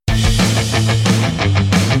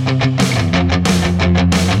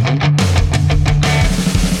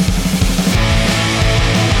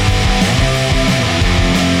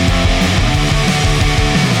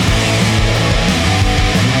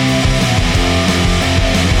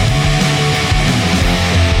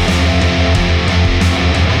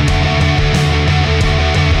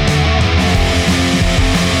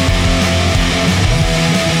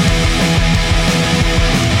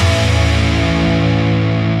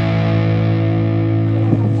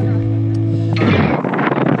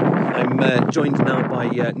joined now by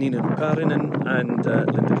Nina Lukarinen and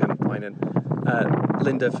Linda Kemppainen.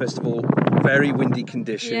 Linda, first of all, very windy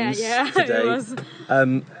conditions today. It was.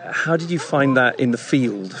 How did you find that in the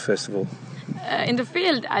field, first of all? In the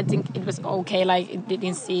field, I think it was okay. Like, it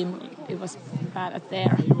didn't seem it was bad at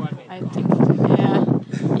there. I think,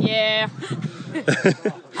 yeah.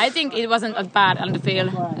 I think it wasn't as bad on the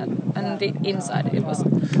field. And the inside, it was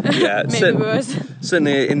maybe worse.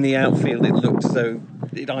 Certainly in the outfield, it looked as though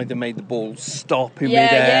it either made the ball stop in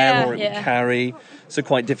mid-air or it would carry. So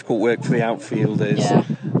quite difficult work for the outfielders. Yeah.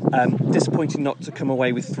 Disappointing not to come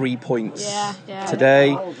away with 3 points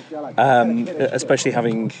today, especially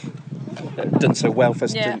having done so well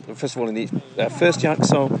first of all in the first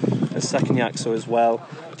Yaxo, the second Yaxo as well.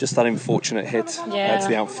 Just that unfortunate hit to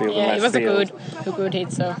the outfield and left field. It was a good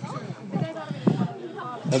hit. So,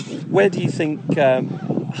 where do you think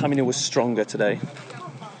Hamina was stronger today?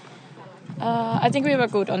 I think we were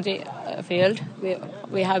good on the field.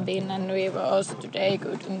 We have been, and we were also today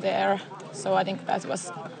good in there. So I think that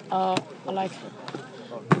was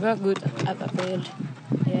we were good at the field.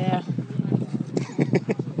 Yeah.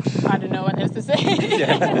 I don't know what else to say.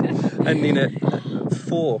 And Nina,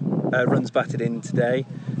 4 runs batted in today,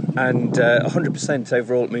 and 100%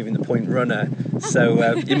 overall at moving the point runner.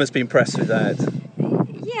 So you must be impressed with that.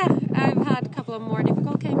 Yeah, I've had a couple of more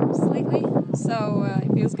difficult games lately, so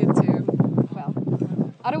it feels good to, well,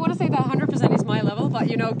 I don't want to say that 100% is my level, but,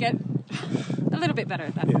 get a little bit better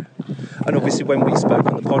at that. Yeah. And obviously when we spoke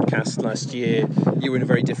on the podcast last year, you were in a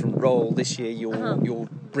very different role. This year you're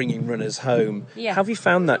bringing runners home. Yeah. How have you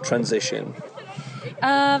found that transition?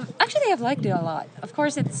 Actually, I've liked it a lot. Of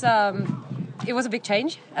course, it was a big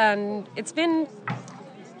change, and it's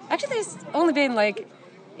only been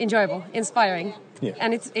enjoyable, inspiring,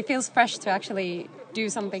 and it feels fresh to actually do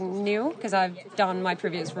something new, because I've done my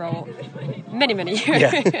previous role many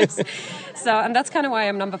years. So, and that's kind of why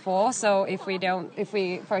I'm number 4. So if we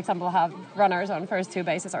for example have runners on first 2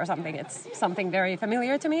 bases or something, it's something very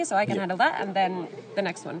familiar to me, so I can handle that, and then the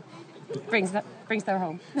next one brings their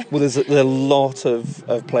home. Well, there's a lot of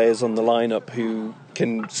players on the lineup who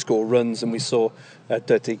can score runs, and we saw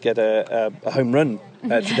Dirty get a home run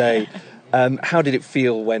today. How did it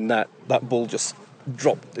feel when that ball just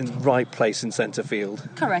dropped in the right place in centre field?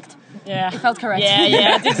 Correct. Yeah. It felt correct.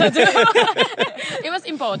 Yeah, I think so too. It was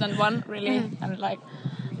important one, really, and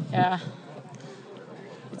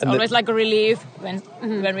it's always a relief when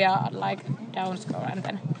we are down score and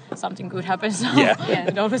then something good happens. So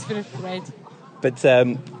it always feels great. But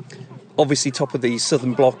obviously top of the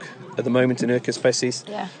southern block at the moment in Yrköspesis.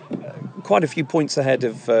 Yeah. Quite a few points ahead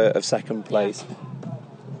of second place.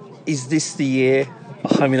 Is this the year?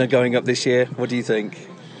 Hamina going up this year? What do you think?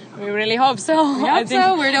 We really hope so. I think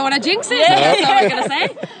so. We don't want to jinx it. That's all we're going to say.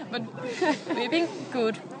 But we've been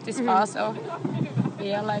good this far, so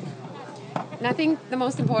we are And I think the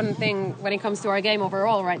most important thing when it comes to our game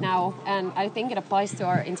overall right now, and I think it applies to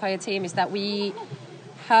our entire team, is that we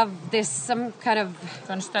have some kind of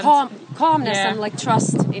calmness and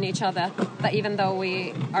trust in each other. That even though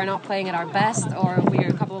we are not playing at our best or we're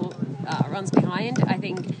a couple runs behind, I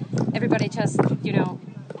think everybody just,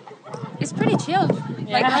 is pretty chilled.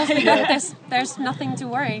 There's nothing to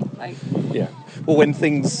worry. Well, when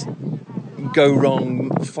things go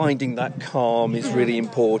wrong, finding that calm is really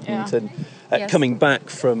important, and coming back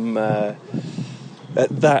from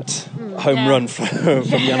that home run from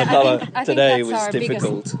Janne today was difficult. I think that's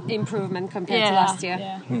our biggest improvement compared to last year.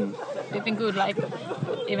 Yeah. We've been good,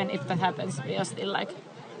 even if that happens, we are still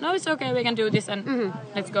no, it's okay, we can do this, and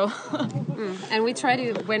let's go. And we try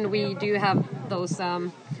to, when we do have those,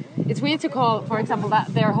 it's weird to call, for example,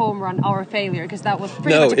 their home run our failure, because that was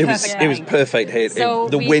pretty much a perfect it was perfect hit. So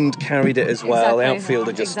the wind carried it as well. Exactly, the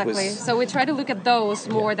outfielder just was... So we try to look at those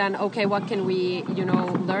more than, okay, what can we,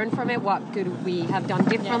 learn from it? What could we have done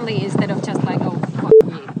differently, instead of just let them,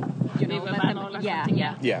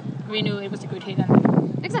 Yeah. We knew it was a good hit.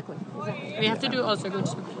 Exactly. We have to do also good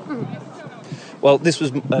stuff. Well, this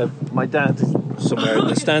was my dad somewhere in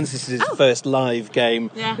the stands. This is his first live game.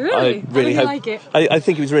 Yeah. Really? I really hope. Like it. I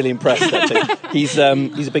think he was really impressed. Actually, he's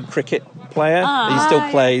a big cricket player. He still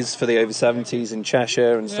plays for the over 70s in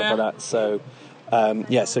Cheshire and stuff like that. So.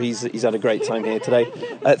 So he's had a great time here today.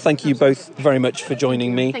 Thank you both very much for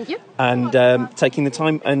joining me. Thank you. And taking the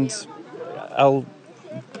time, and I'll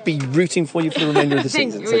be rooting for you for the remainder of the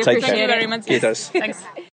season. So take care. Thank you very much. Kiitos. Thanks.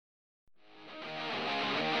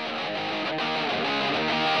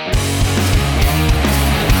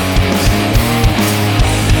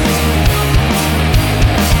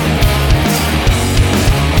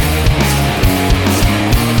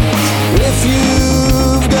 If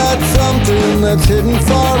you've got something that's hidden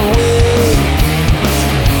far away